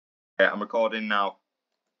I'm recording now.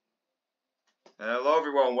 Hello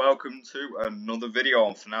everyone, welcome to another video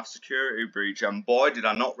on FNAF Security Breach, and boy did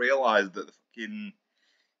I not realise that the fucking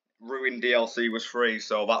Ruined DLC was free,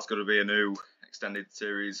 so that's going to be a new extended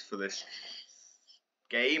series for this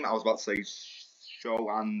game. I was about to say show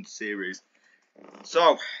and series.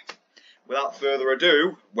 So, without further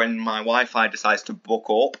ado, when my Wi-Fi decides to book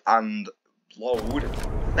up and load,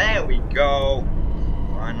 there we go,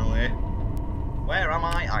 finally. Where am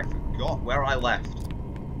I? I forgot where I left.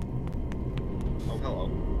 Oh, hello.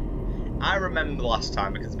 I remember the last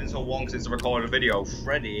time, because it's been so long since I recorded a video,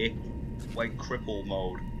 Freddy went cripple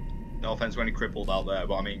mode. No offense to any crippled out there,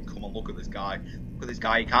 but I mean, come on, look at this guy. Look at this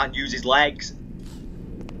guy, he can't use his legs.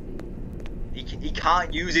 He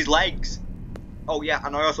can't use his legs. Oh yeah,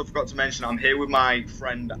 and I also forgot to mention, I'm here with my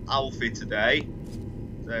friend Alfie today.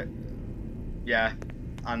 Yeah,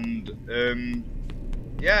 and,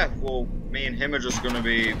 yeah, well, me and him are just going to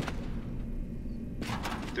be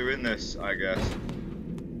doing this, I guess.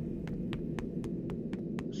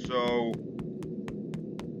 So,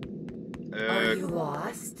 are you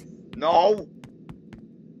lost? No!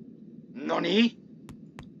 Nani?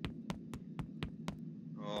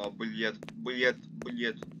 Oh, billet.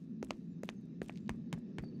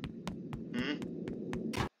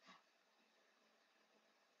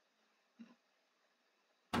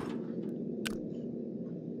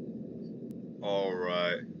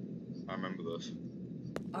 Alright. I remember this.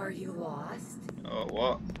 Are you lost? Oh,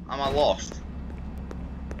 what? Am I lost?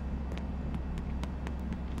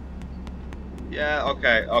 Yeah,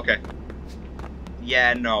 okay.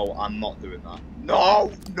 Yeah, no, I'm not doing that.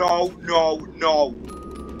 No!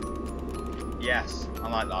 Yes, I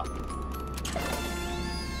like that.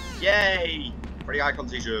 Yay! Pretty icon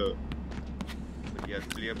t-shirt. You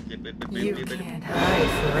can't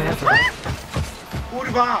hide forever. What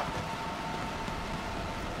about?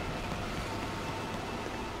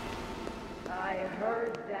 I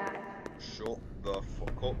heard that. Shut the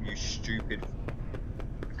fuck up, you stupid.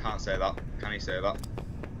 I can't say that. Can you say that?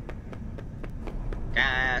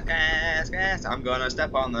 Gas. I'm gonna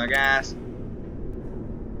step on the gas.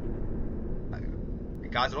 Hey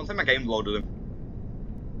guys, I don't think my game's loaded in.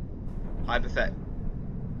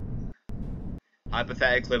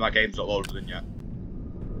 Hypothetically, my game's not loaded in yet.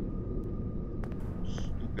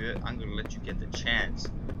 Stupid. I'm gonna let you get the chance.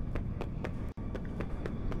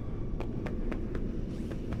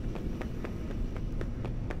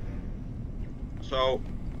 So,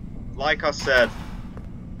 like I said,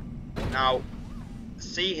 now,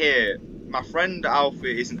 see here, my friend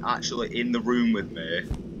Alfie isn't actually in the room with me.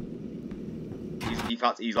 In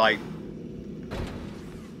fact, he's like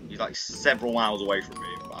several miles away from me,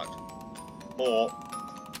 in fact. But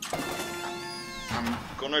I'm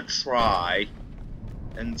gonna try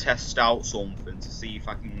and test out something to see if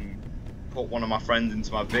I can put one of my friends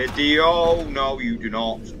into my video. No, you do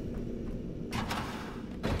not.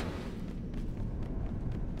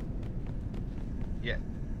 Yeah,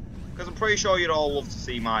 because I'm pretty sure you'd all love to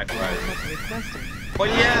see my friend. But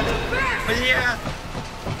yeah.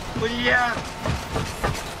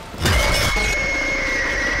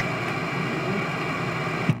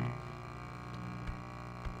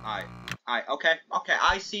 Okay,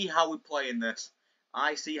 I see how we're playing this.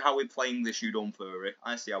 You dumb furry.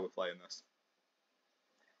 I see how we're playing this.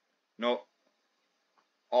 No.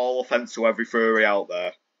 All offense to every furry out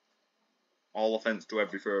there.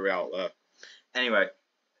 Anyway,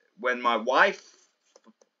 when my Wi-Fi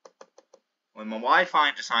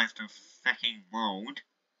decides to fucking load,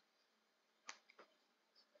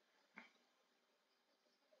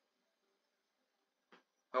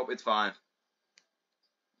 oh, it's fine.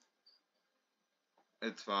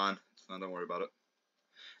 It's fine, don't worry about it.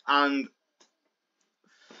 And,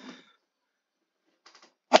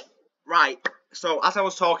 right, so as I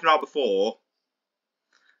was talking about before,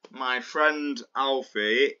 my friend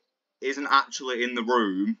Alfie isn't actually in the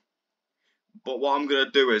room, but what I'm going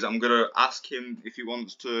to do is I'm going to ask him if he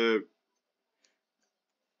wants to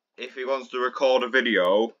record a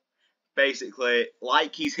video, basically,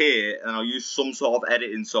 like he's here, and I'll use some sort of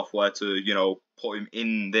editing software to, you know, put him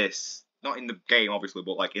in this. Not in the game, obviously,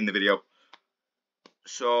 but, like, in the video.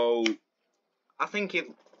 So, I think it,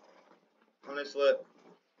 honestly,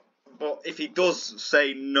 but if he does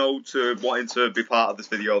say no to wanting to be part of this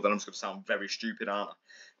video, then I'm just going to sound very stupid, aren't I?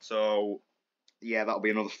 So, yeah, that'll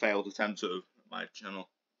be another failed attempt at my channel.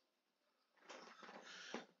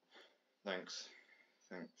 Thanks.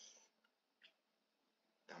 Damn it.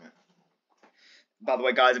 By the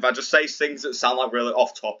way, guys, if I just say things that sound like really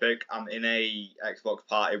off topic, I'm in a Xbox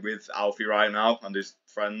party with Alfie right now, and his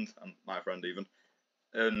friend, and my friend even.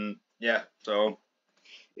 And, yeah, so,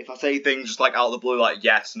 if I say things just like out of the blue, like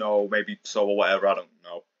yes, no, maybe so or whatever, I don't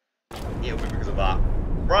know. It'll be because of that.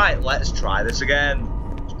 Right, let's try this again.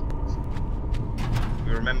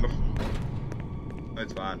 We remember.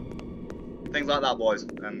 It's fine. Things like that, boys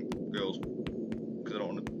and girls. Because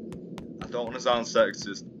I don't want to sound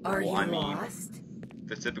sexist. Are you I mean, lost?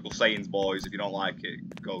 the typical sayings, boys. If you don't like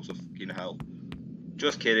it, go to fucking hell.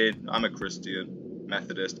 Just kidding. I'm a Christian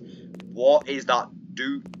Methodist. What is that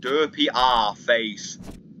derpy R face?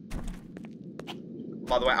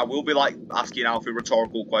 By the way, I will be like asking Alfie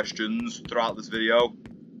rhetorical questions throughout this video,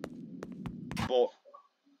 but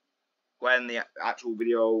when the actual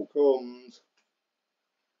video comes,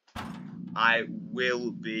 I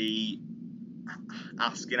will be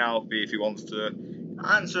asking Alfie if he wants to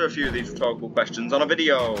answer a few of these rhetorical questions on a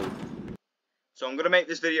video. So I'm going to make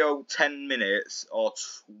this video 10 minutes or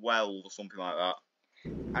 12 or something like that.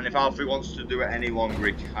 And if Alfie wants to do it any longer,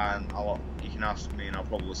 he can. He can ask me and I'll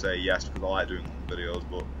probably say yes because I like doing videos.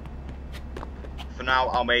 But for now,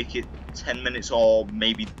 I'll make it 10 minutes or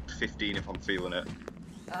maybe 15 if I'm feeling it.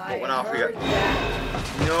 But when Alfie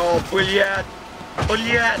no, brilliant!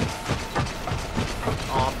 Brilliant!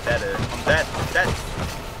 Oh, I'm dead. I'm dead. I'm dead.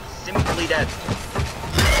 Simply dead.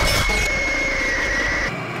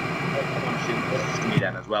 Me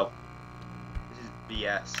then as well. This is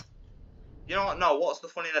BS. You know what? No, what's the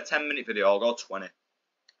fun in a 10-minute video? I'll go 20.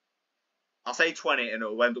 I'll say 20 and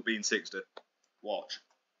it'll end up being 60. Watch.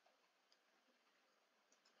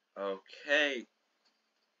 Okay.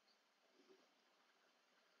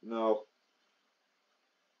 No.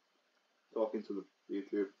 Talking to the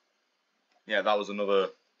YouTube. Yeah, that was another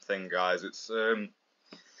thing, guys. It's oh,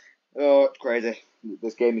 it's crazy.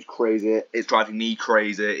 This game is crazy. It's driving me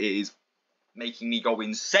crazy. It is making me go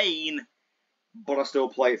insane, but I still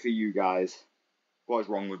play it for you guys. What is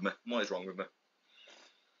wrong with me? What is wrong with me?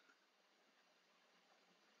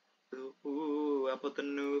 Ooh, I put the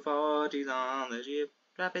new 40s on the Jeep,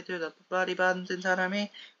 drop it to the bloody buttons inside of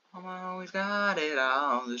me. I'm always got it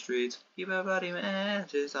on the streets, keep a bloody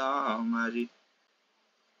matches on my Jeep.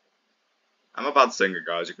 I'm a bad singer,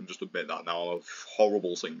 guys, you can just admit that now. I'm a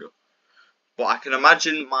horrible singer. But I can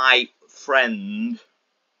imagine my friend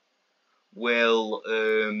will,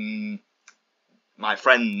 my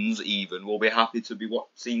friends even, will be happy to be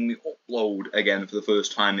seeing me upload again for the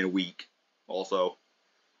first time in a week. Also,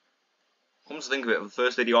 come to think of it, the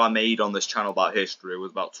first video I made on this channel about history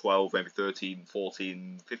was about 12, maybe 13,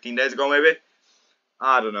 14, 15 days ago maybe.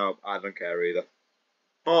 I don't know, I don't care either.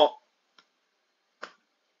 But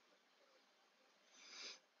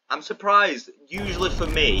I'm surprised, usually for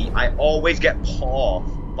me, I always get put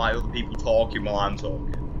off by other people talking while I'm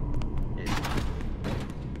talking.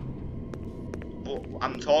 But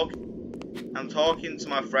I'm talking to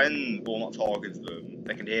my friends, but I'm not talking to them.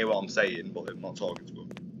 They can hear what I'm saying, but I'm not talking to them.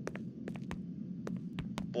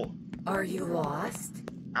 But are you lost?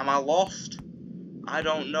 Am I lost? I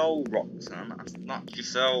don't know, Roxanne. Not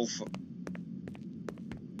yourself.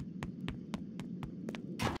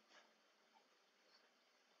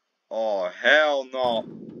 Oh, hell no.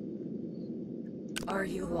 Are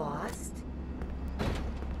you lost?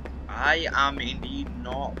 I am indeed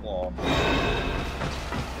not lost.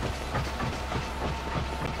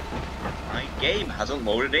 My game hasn't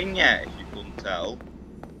loaded in yet, if you couldn't tell.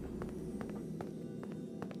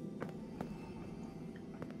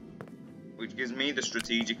 Which gives me the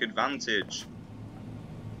strategic advantage.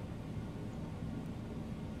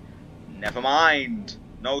 Never mind.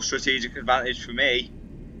 No strategic advantage for me.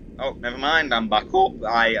 Oh, never mind, I'm back up.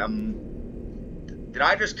 I am... Did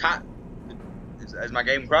I just cat... Has my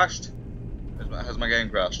game crashed? Has my game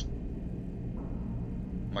crashed?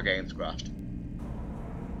 My game's crashed.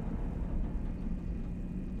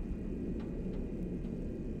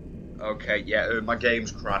 Okay, yeah, my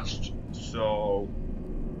game's crashed. So...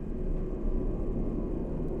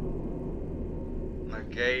 My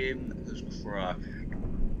game has crashed.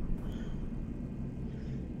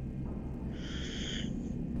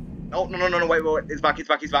 Oh, no, wait, it's back.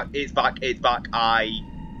 I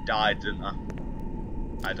died, didn't I?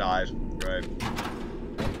 I died. Great.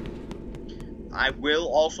 I will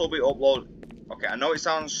also be uploading... Okay, I know it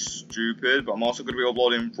sounds stupid, but I'm also going to be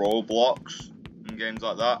uploading Roblox and games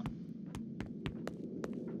like that.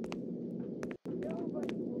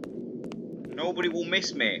 Nobody will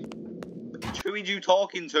miss me. Who are you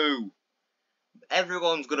talking to?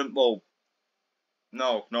 Everyone's going to... Well,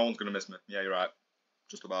 no one's going to miss me. Yeah, you're right.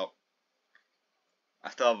 Just about. I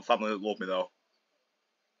still have a family that love me though.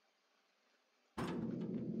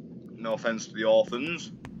 No offence to the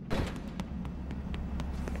orphans.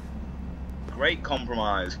 Great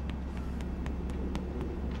compromise.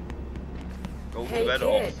 Go to Hey bed kid,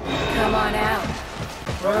 off. come on out.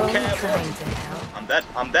 We're only Careful. trying to help. I'm dead.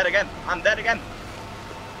 I'm dead again. I'm dead again.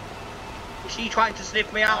 Is she trying to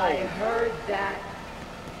sniff me out? I heard that.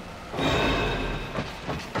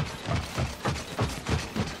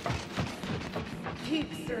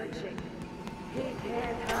 Keep searching. He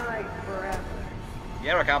can't hide forever.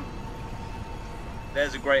 Yeah, I can.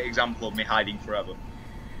 There's a great example of me hiding forever.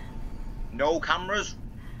 No cameras.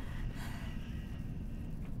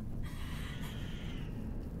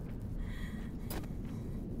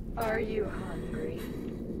 Are you hungry?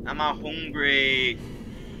 Am I hungry?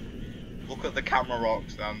 Look at the camera,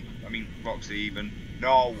 Roxanne. I mean, Roxy even.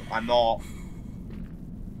 No, I'm not.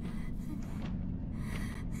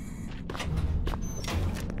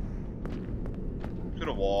 Just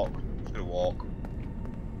gonna walk. Just gonna walk.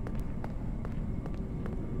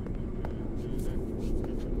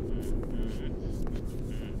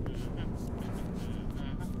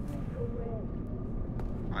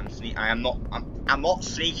 I'm not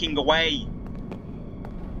sneaking away.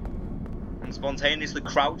 I'm spontaneously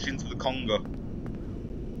crouching to the conga.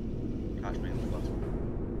 Catch me in the glass.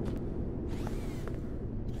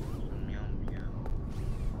 Meow,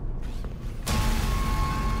 meow.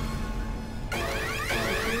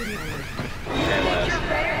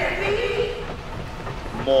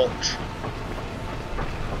 Much.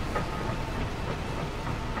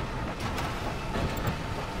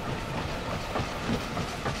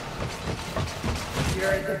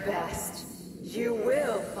 You're the best. You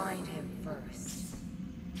will find him first.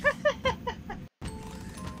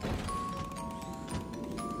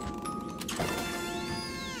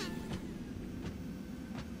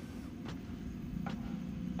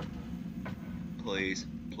 Please,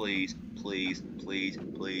 please, please, please, please,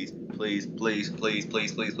 please, please, please, please,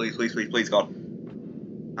 please, please, please, please, please, God.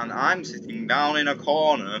 And I'm sitting down in a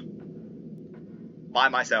corner by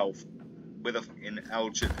myself with a fucking El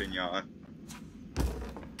Chip pinata.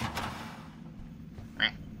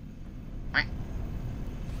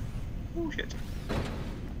 Oh shit.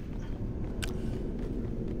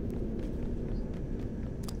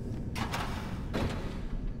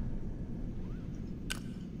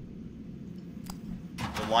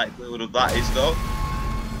 The likelihood of that is though,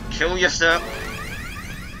 kill yourself.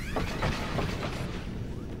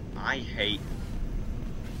 I hate.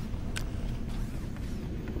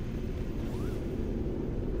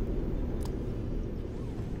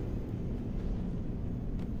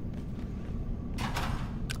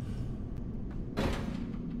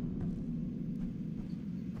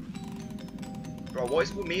 Bro, what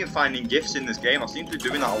is it with me and finding gifts in this game? I seem to be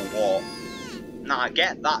doing that a lot. Nah,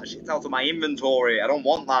 get that shit out of my inventory. I don't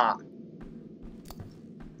want that.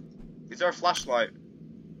 Is there a flashlight?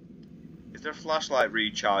 Is there a flashlight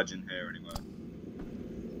recharge in here anywhere?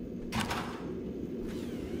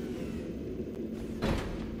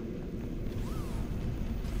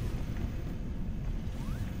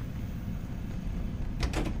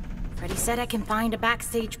 Freddy said I can find a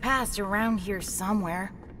backstage pass around here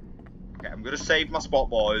somewhere. Okay, I'm gonna save my spot,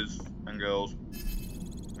 boys and girls.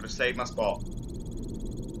 I'm gonna save my spot.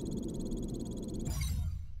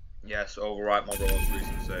 Yes, overwrite my doors,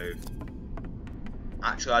 recent save.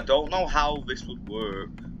 Actually, I don't know how this would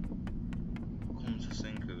work. Come to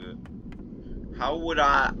think of it. How would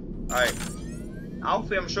Alfie,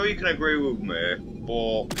 I'm sure you can agree with me,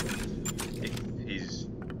 but if he's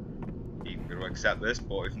going to accept this,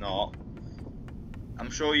 but if not, I'm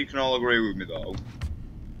sure you can all agree with me though.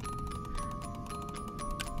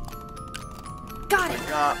 Got it!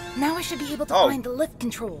 Now I should be able to find the lift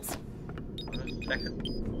controls. Just a second.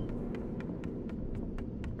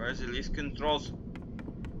 Where's the lift controls?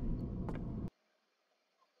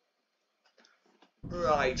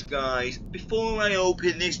 Right, guys, before I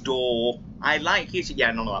open this door, I'd like you to...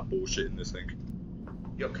 Yeah, none of that bullshit in this thing.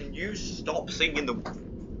 Yo, can you stop singing the...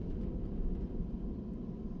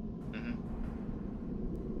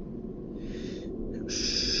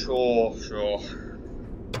 Sure, sure.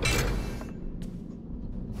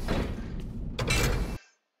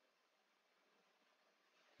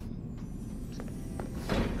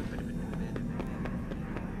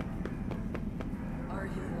 Are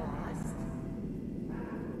you lost?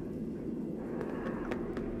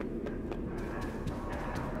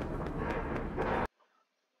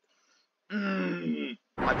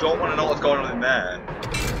 I don't want to know what's going on in there.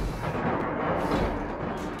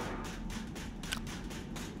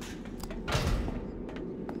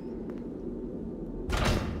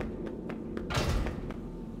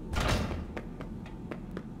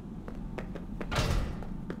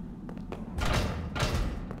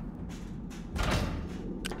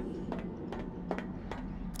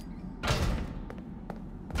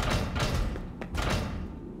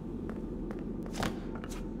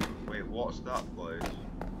 What's that place?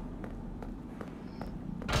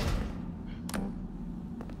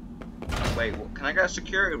 Wait, what, can I get a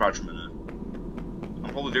security badge a minute? I'm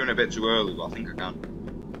probably doing it a bit too early, but I think I can.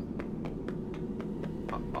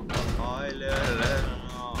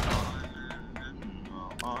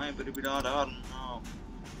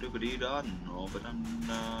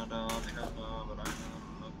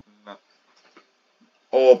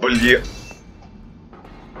 Oh, but yeah.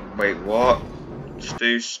 Wait, what?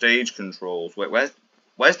 Stage controls. Wait,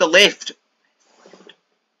 where's the lift?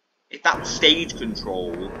 If that was stage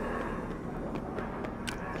control.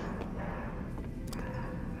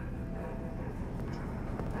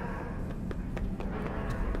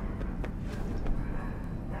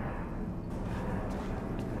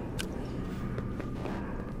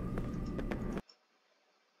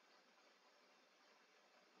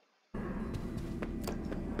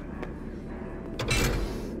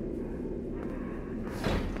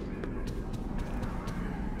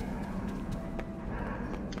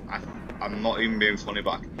 I'm not even being funny,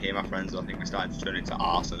 but I can hear my friends. I think we're starting to turn into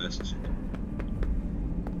arsonists.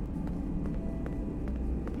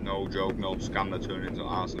 No joke, no scam, they're turning into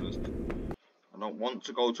arsonists. I don't want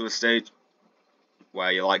to go to a stage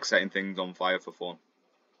where you like setting things on fire for fun.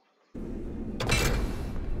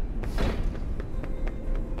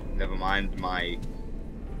 Never mind my...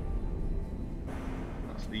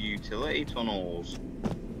 That's the utility tunnels.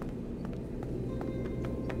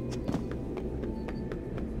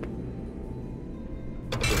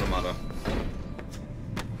 Doesn't matter.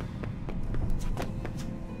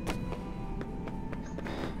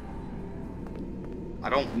 I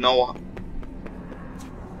don't know.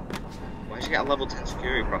 Where'd you get a level 10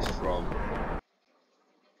 security process from?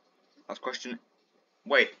 That's question.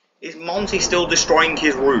 Wait, is Monty still destroying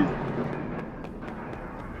his room?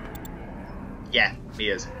 Yeah, he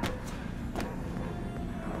is.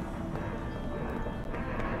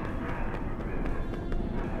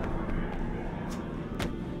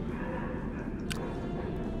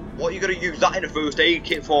 What are you gonna use that in a first aid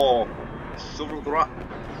kit for? Shove up the rat.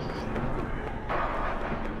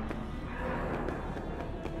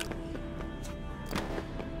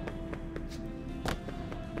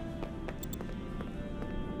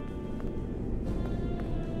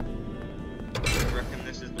 I reckon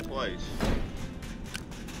this is the place.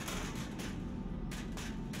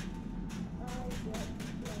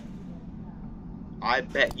 I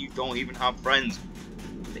bet you don't even have friends.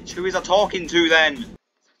 Bitch, who is I talking to then?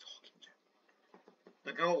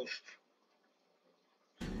 The ghost.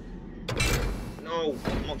 No,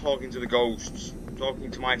 I'm not talking to the ghosts. I'm talking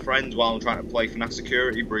to my friends while I'm trying to play FNAF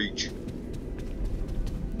Security Breach.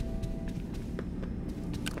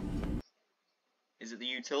 Is it the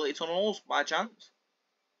utility tunnels, by chance?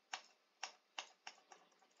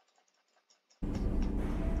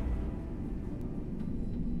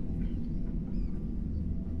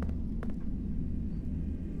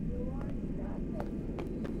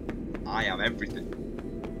 I am everything.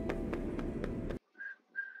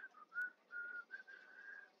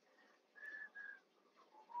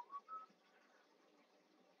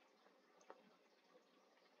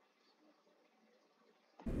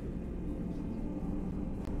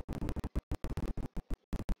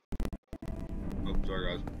 Oh,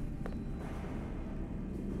 sorry guys.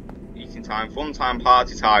 Eating time, fun time,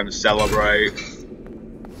 party time, celebrate.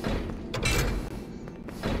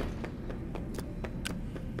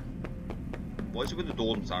 What is it with the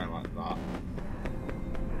doors sounding like that?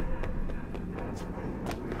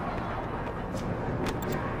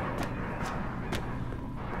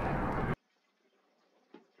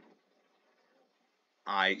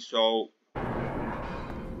 Alright, so...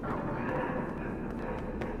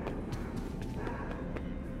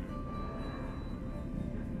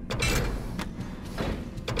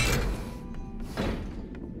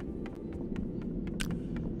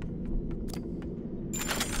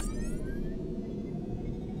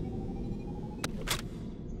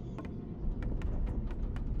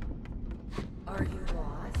 Are you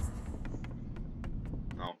lost?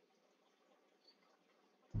 No.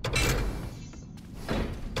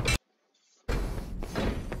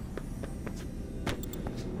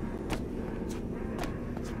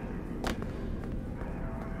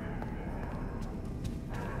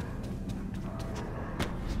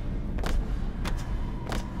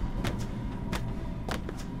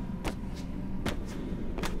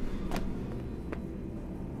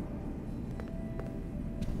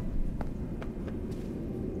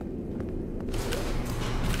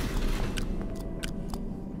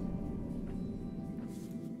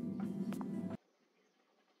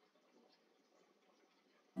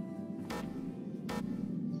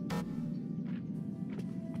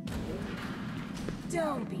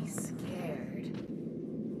 Don't be scared.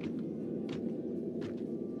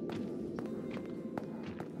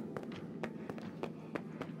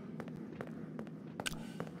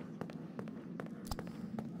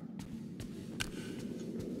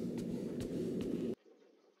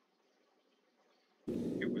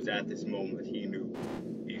 It was at this moment he knew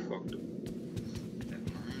he fucked up.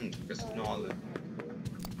 Because not.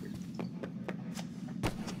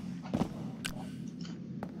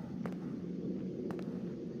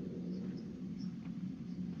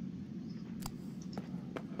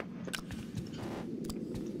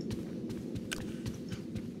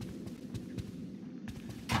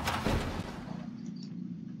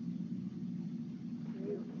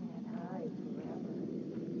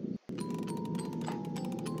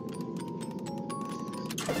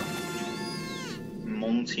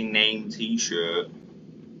 Multi-name t-shirt.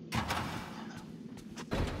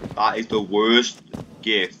 That is the worst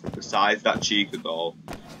gift besides that Chica doll.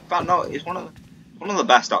 In fact, no, it's one of the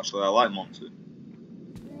best actually. I like Monty.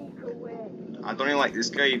 I don't even like this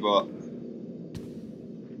guy, but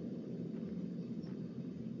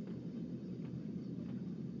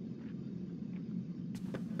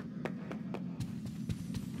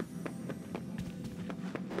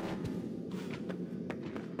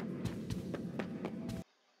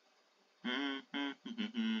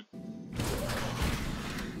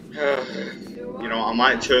you know, I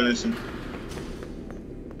might turn this in.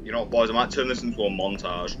 You know, boys, I might turn this into a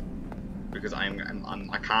montage because I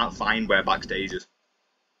can't find where backstage is.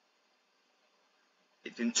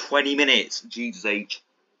 It's in 20 minutes. Jesus H.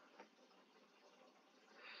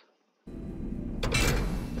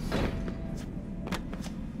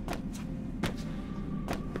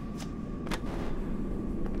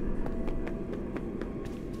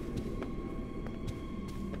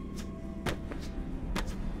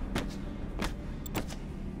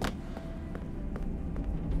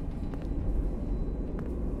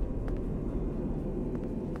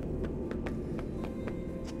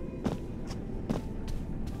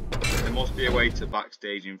 There must be a way to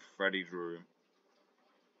backstage in Freddy's room.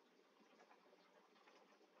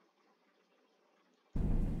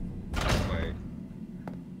 Wait.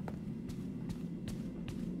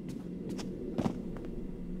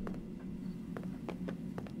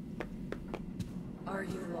 Are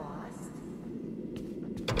you lost?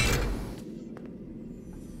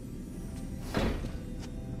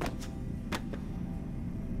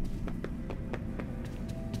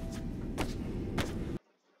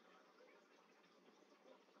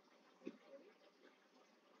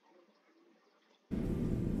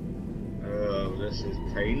 Oh, this is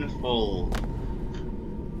painful.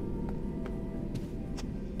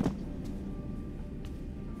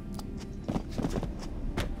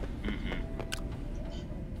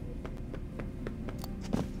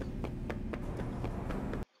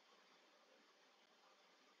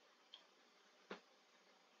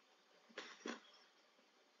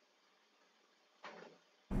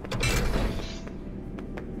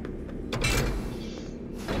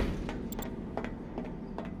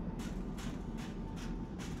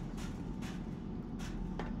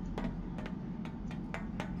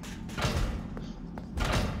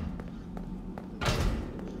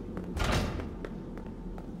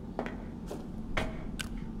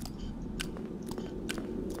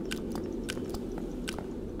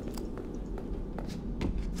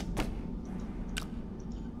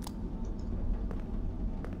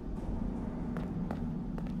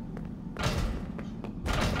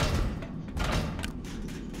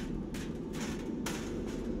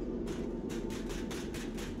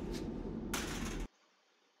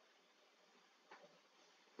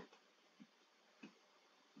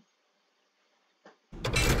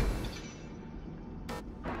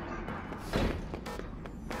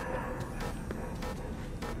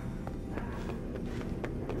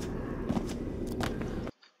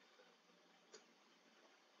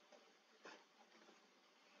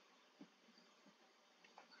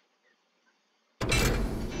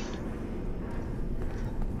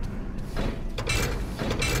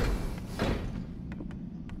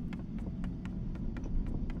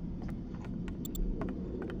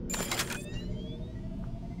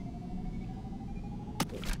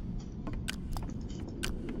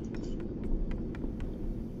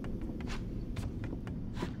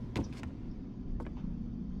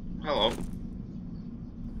 Hello.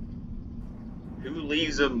 Who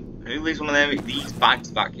leaves them? Who leaves one of them? These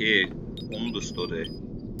bags back here. Understudy.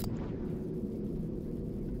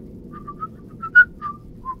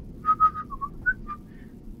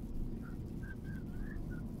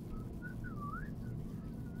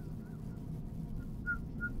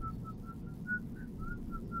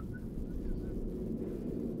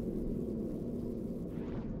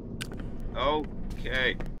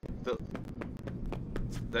 Okay.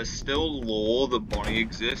 There's still lore that Bonnie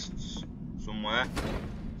exists somewhere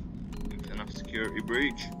in FNAF Security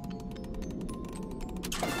Breach.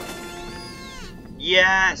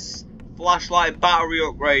 Yes! Flashlight battery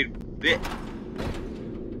upgrade. Bit.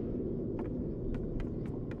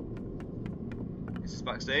 Is this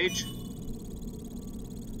backstage?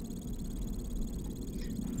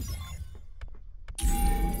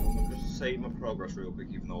 I'll just save my progress real quick,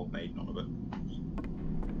 even though I've made none of it.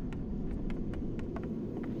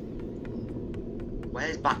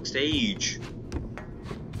 Where's backstage?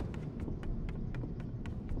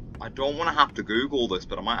 I don't want to have to Google this,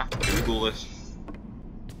 but I might have to Google this.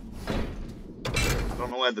 I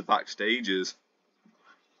don't know where the backstage is.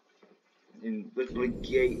 In literally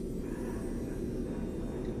gate.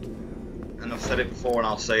 And I've said it before and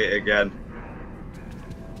I'll say it again.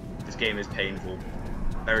 This game is painful.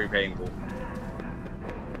 Very painful.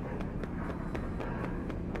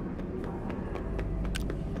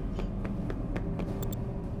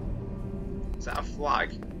 Is that a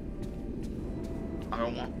flag? I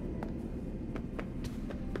don't want.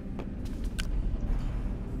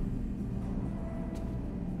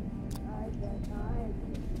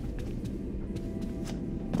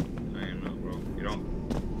 I know, bro. You don't.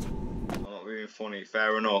 I'm not being funny.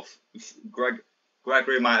 Fair enough.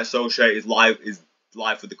 Gregory might associate his life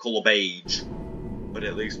with the colour beige, but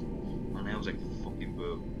at least my nails are fucking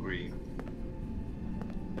green.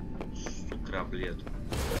 Sucra блядь.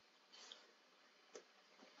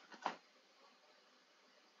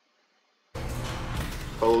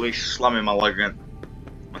 Holy slamming my leg again.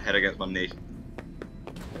 My head against my knee.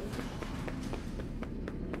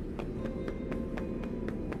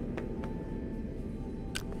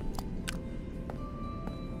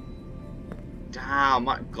 Damn,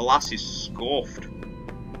 that glass is scuffed.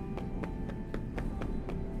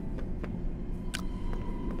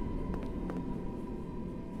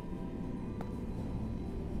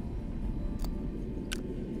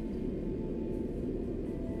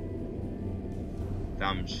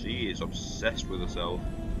 Damn, she is obsessed with herself.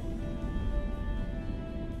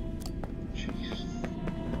 Jesus.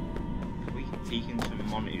 Can we peek into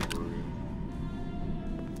Monty's room?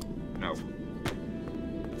 No.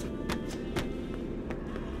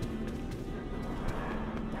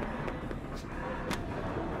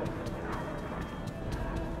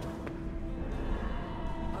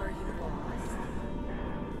 Are you lost?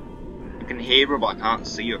 I can hear her, but I can't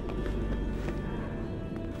see her.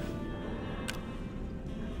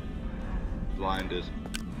 Blinders.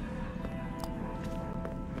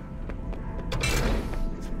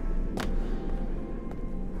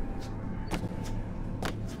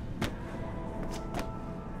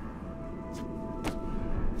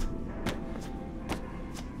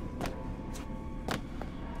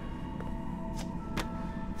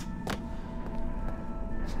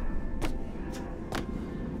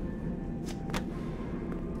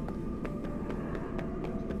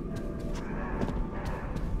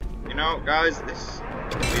 You know, guys, this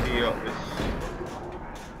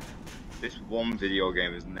one video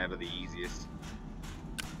game is never the easiest.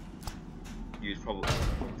 You're probably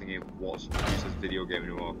thinking, what's this video game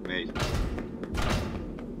anymore for me?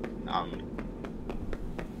 And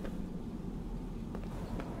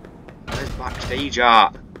where's backstage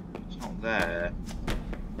at? It's not there.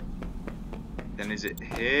 Then is it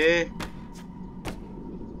here?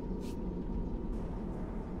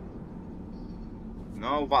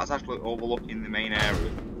 No, that's actually overlooking the main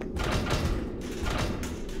area.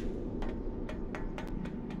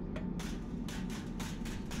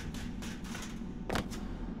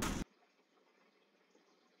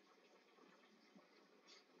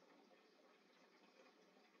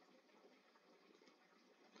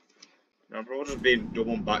 I'm probably just being dumb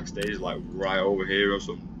on backstage, like right over here or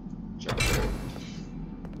something.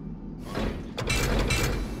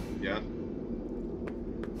 Yeah.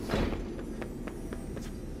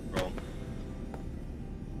 Go on.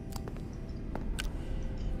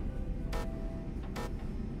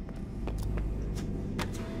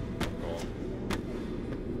 Go on.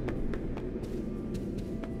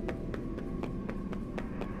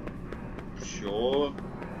 Sure.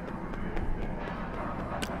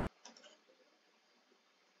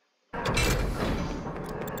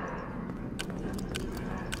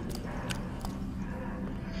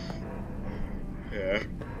 Yeah.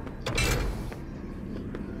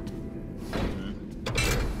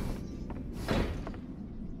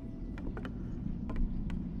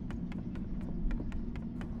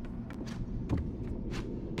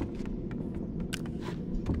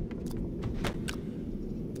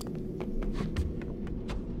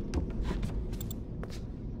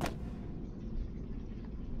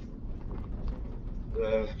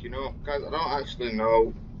 Guys, I don't actually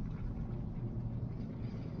know.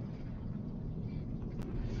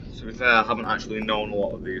 To be fair, I haven't actually known a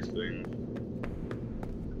lot of these things.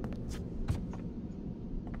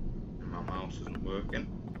 My mouse isn't working.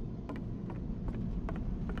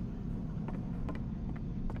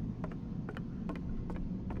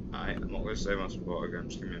 Alright, I'm not going to save my support again,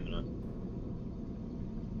 just give me a minute.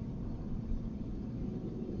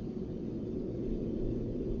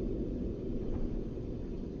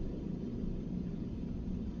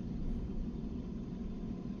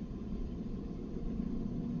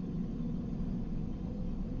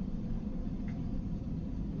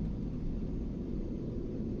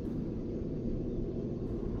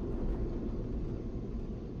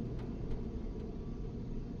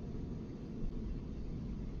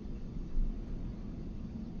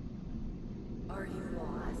 Are you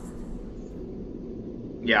lost?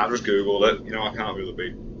 Yeah, I just googled it. You know, I can't really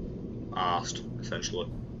be asked, essentially.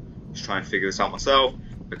 Just trying to figure this out myself,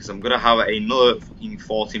 because I'm going to have another fucking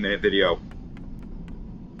 40-minute video.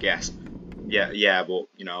 Yes. Yeah, but,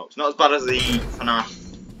 you know, it's not as bad as the FNAF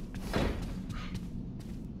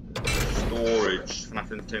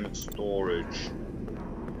FNAF Entertainment storage.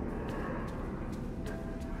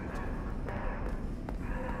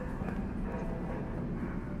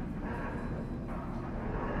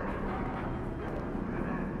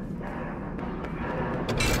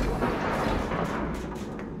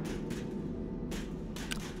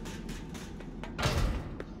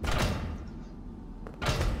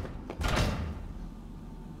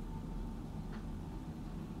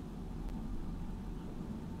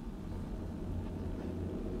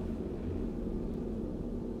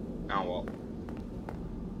 Now what?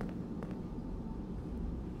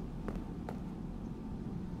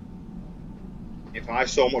 If I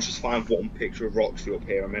so much as find one picture of Roxy up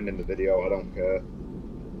here, I'm ending the video, I don't care.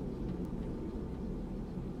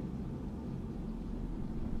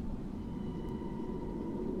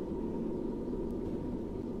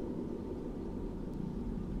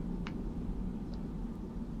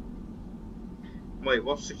 Wait,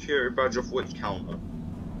 what's security badge off which counter?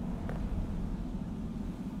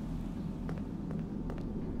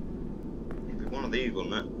 It'd be one of these,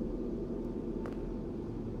 wouldn't it?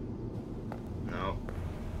 No.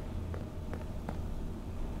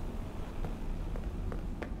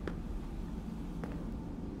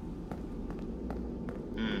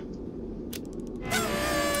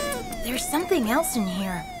 There's something else in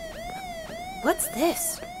here. What's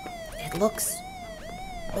this? It looks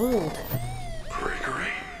old.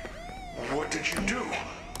 Gregory, what did you do?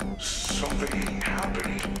 Something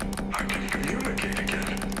happened. I can communicate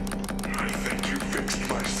again. I think you fixed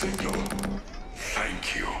my signal.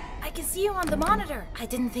 Thank you. I can see you on the monitor. I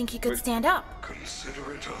didn't think you could stand up.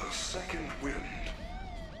 Consider it a second wind.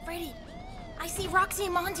 Freddy, I see Roxy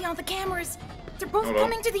and Monty on the cameras. They're both Hello.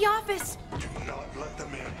 coming to the office. Do not let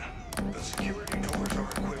them in. The security doors are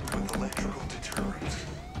equipped with electrical deterrents.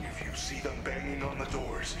 If you see them banging on the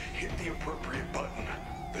doors, hit the appropriate button.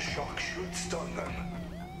 The shock should stun them.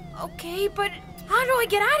 Okay, but how do I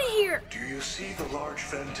get out of here? Do you see the large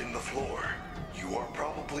vent in the floor? You are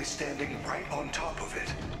probably standing right on top of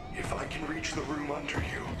it. If I can reach the room under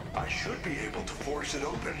you, I should be able to force it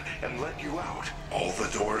open and let you out. All the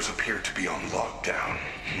doors appear to be on lockdown.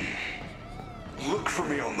 Look for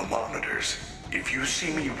me on the monitors. If you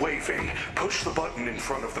see me waving, push the button in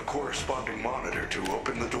front of the corresponding monitor to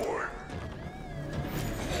open the door.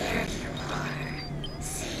 There you are.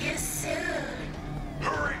 See you soon.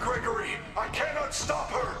 Hurry, Gregory! I cannot stop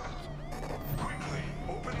her! Quickly,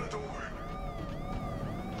 open the door.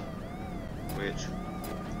 Which?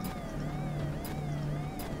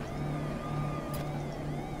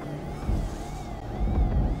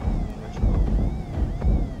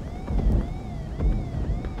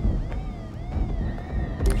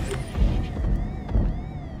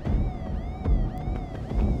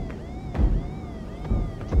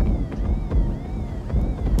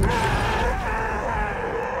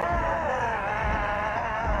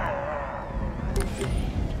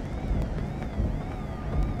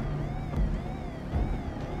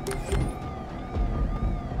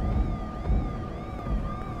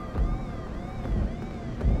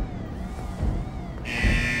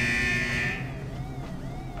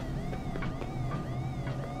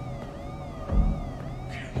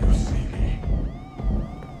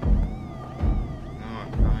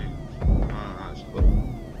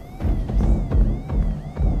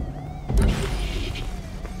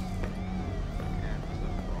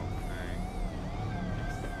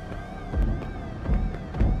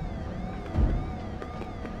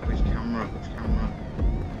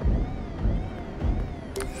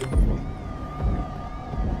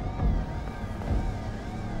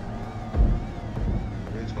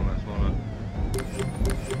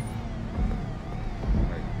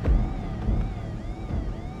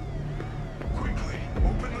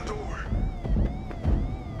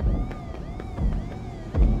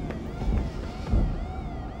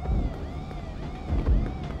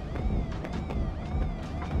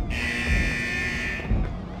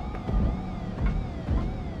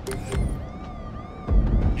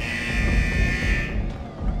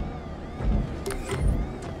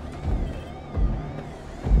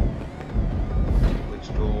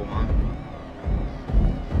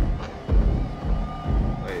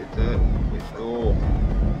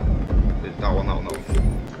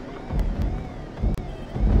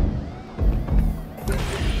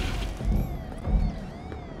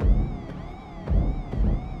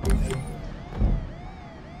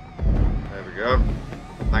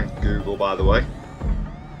 by the way.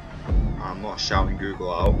 I'm not shouting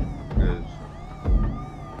Google out because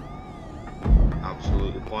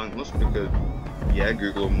absolutely pointless. Because yeah,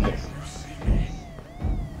 Google must.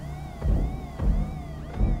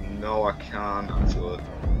 No, I can't actually.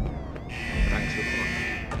 Thanks for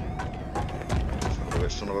coming.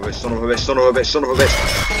 Son of a bitch! Son of a bitch! Son of a bitch! Son of a bitch! Son of a bitch!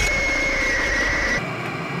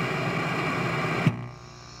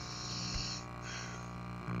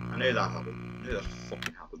 I knew that happened. I knew that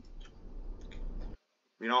fucking happened.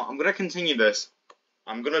 You know, I'm gonna continue this.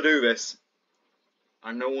 I'm gonna do this.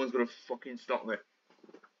 And no one's gonna fucking stop me.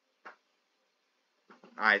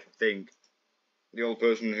 I think the only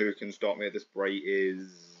person who can stop me at this rate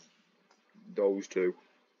is those two.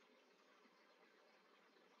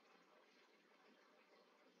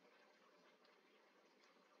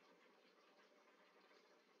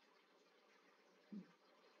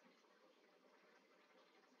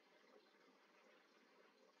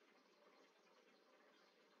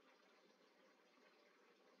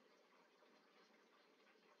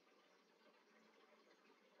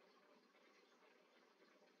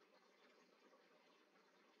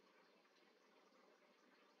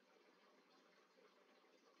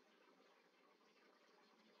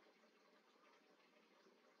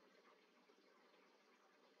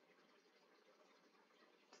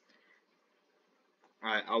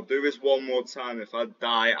 Right, I'll do this one more time. If I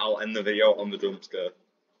die, I'll end the video on the jump scare.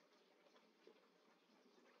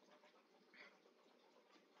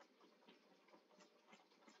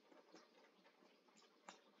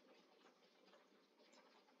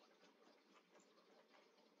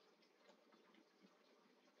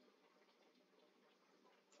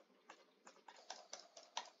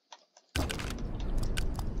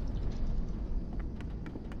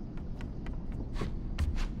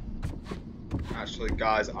 Actually,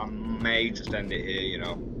 guys, I may just end it here, you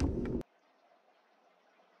know.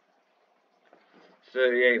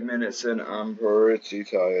 38 minutes in, I'm pretty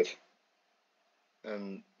tired.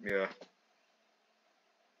 And, yeah.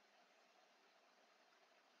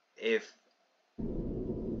 If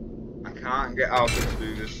I can't get out to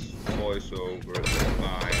do this voiceover, it's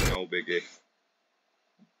fine, no biggie.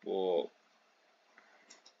 But,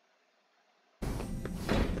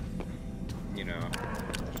 you know.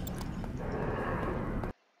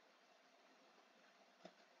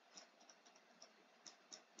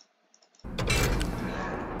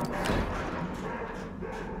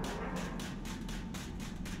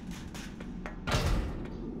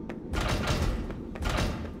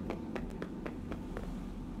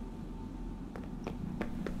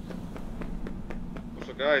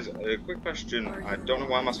 So guys, a quick question. I don't know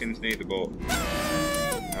why I'm asking this neither, but...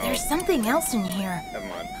 No. There's something else in here. Never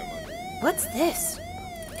mind, never mind. What's this?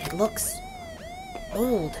 It looks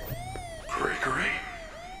old. Gregory?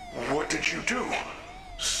 What did you do?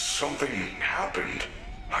 Something happened.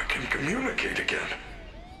 I can communicate again.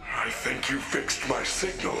 I think you fixed my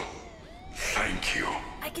signal. Thank you.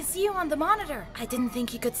 I can see you on the monitor. I didn't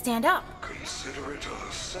think you could stand up. Consider it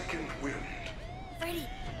a second wind. Freddy,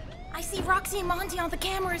 I see Roxy and Monty on the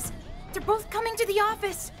cameras. They're both coming to the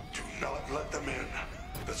office. Do not let them in.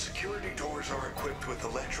 The security doors are equipped with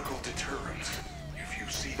electrical deterrents. If you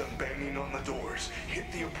see them banging on the doors, hit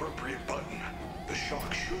the appropriate button. The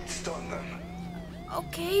shock should stun them.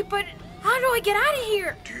 Okay, but how do I get out of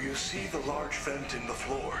here? Do you see the large vent in the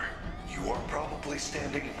floor? You are probably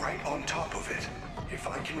standing right on top of it. If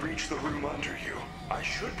I can reach the room under you, I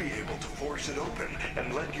should be able to force it open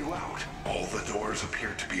and let you out. All the doors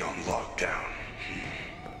appear to be on lockdown.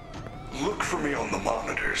 Look for me on the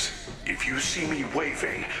monitors. If you see me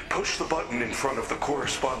waving, push the button in front of the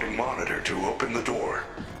corresponding monitor to open the door.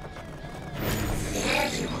 There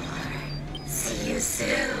you are. See you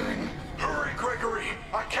soon. Hurry, Gregory!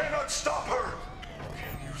 I cannot stop her!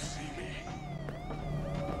 Can you see me?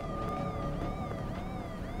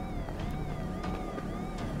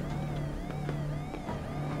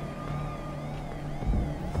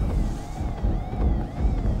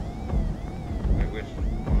 Wait, which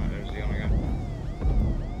monitor is he on again?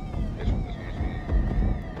 This one.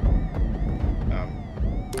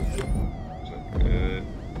 So,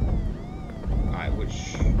 alright, which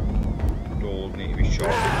doors need to be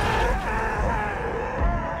shut?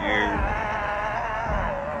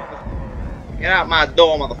 Get out my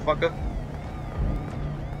door, motherfucker!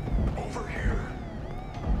 Over here.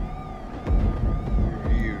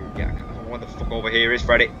 You, yeah, I don't know what the fuck over here is,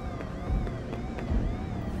 Freddy.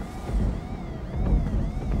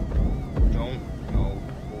 Don't know.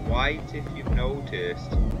 Quite if you've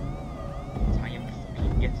noticed. I am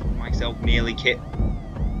fucking getting myself nearly kit.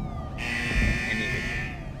 Anyway.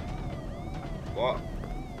 What?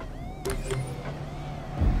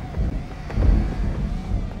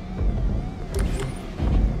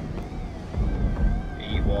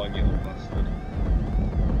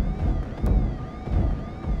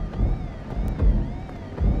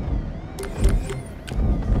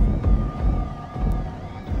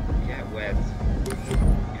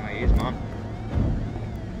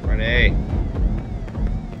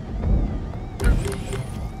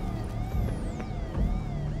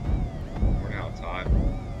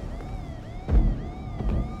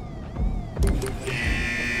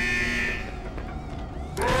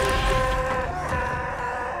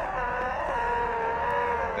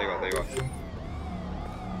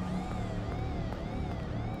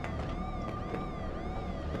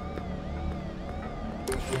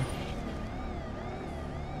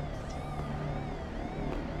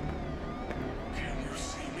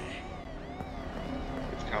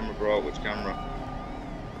 Camera broke, which camera?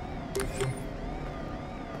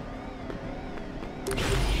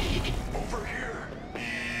 Over here.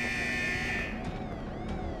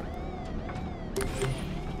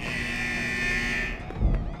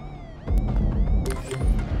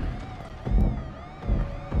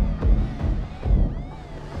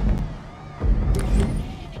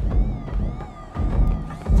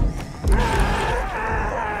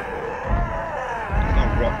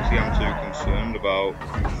 Roxy I'm too concerned about.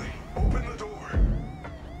 Quickly, open the door.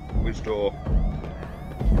 Which door?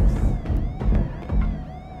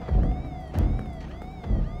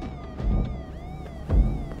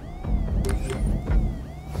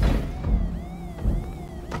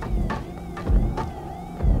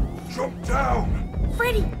 Jump down!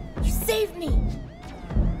 Freddy, you saved me!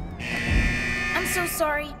 I'm so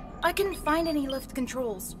sorry. I couldn't find any lift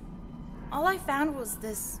controls. All I found was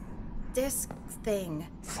this disc thing.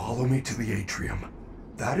 Follow me to the atrium.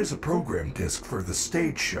 That is a program disc for the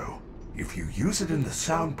stage show. If you use it in the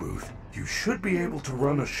sound booth, you should be able to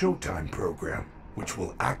run a Showtime program, which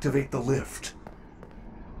will activate the lift.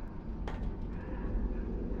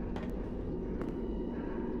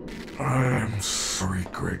 I'm sorry,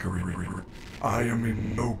 Gregory. I am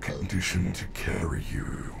in no condition to carry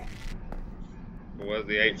you. Well, where's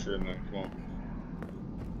the atrium then? Come on.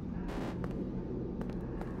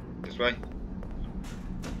 This way?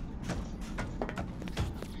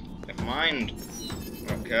 Never mind. I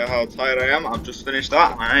don't care how tired I am, I've just finished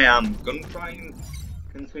that. I am gonna try and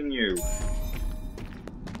continue.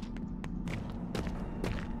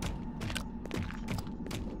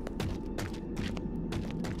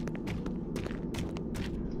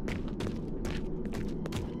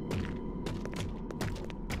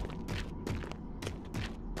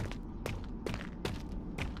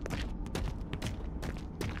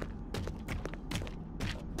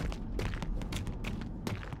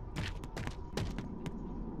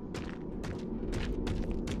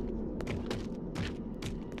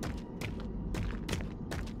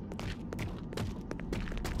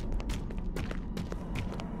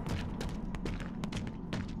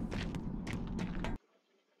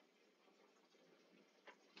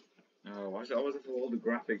 Oh, why is it always have all the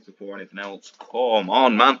graphics before anything else? Come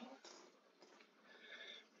on, man.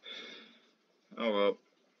 Oh well.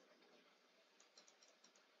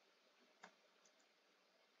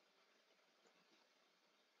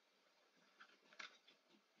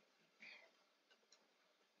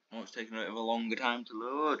 Oh, it's taking a bit of a longer time to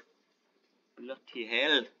load. Bloody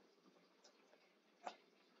hell.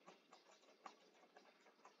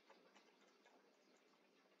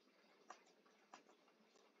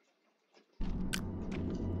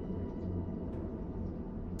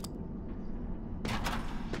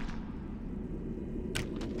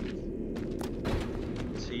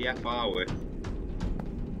 TF are we?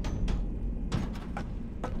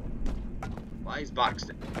 Why is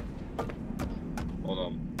Baxter? Hold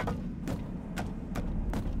on.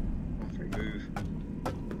 After he move.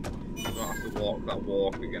 I don't have to walk that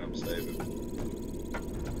walk again, I'm saving.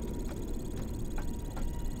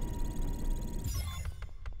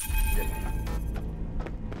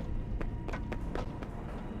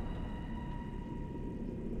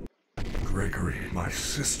 Gregory, my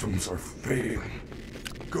systems are failing.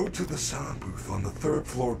 Go to the sound booth on the 3rd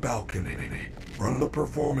floor balcony. Run the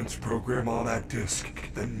performance program on that disc,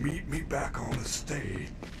 then meet me back on the stage.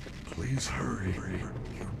 Please hurry.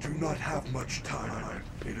 You do not have much time.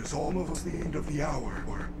 It is almost the end of the hour.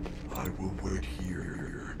 I will wait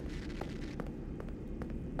here.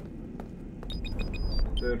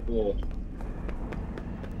 3rd floor.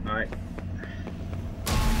 Alright.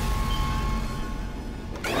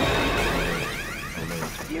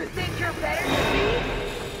 You think you're better than me?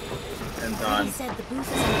 10 Freddy times. said the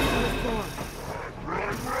booth is on the 3rd floor.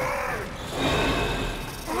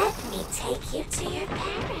 Let me take you to your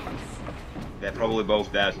parents. They're probably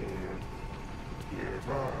both dead.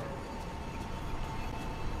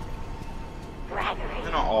 Gregory.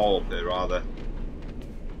 They're not all up there, are they?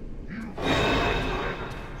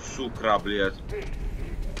 Sukra, блядь.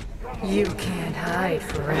 You can't hide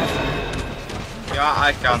forever. Yeah,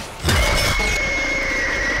 I can.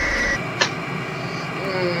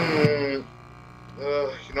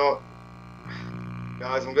 You know what?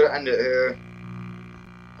 Guys, I'm gonna end it here.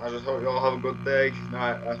 I just hope you all have a good day,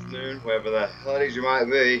 night, afternoon, wherever the hell it is you might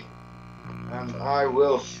be. And I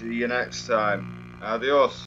will see you next time. Adios.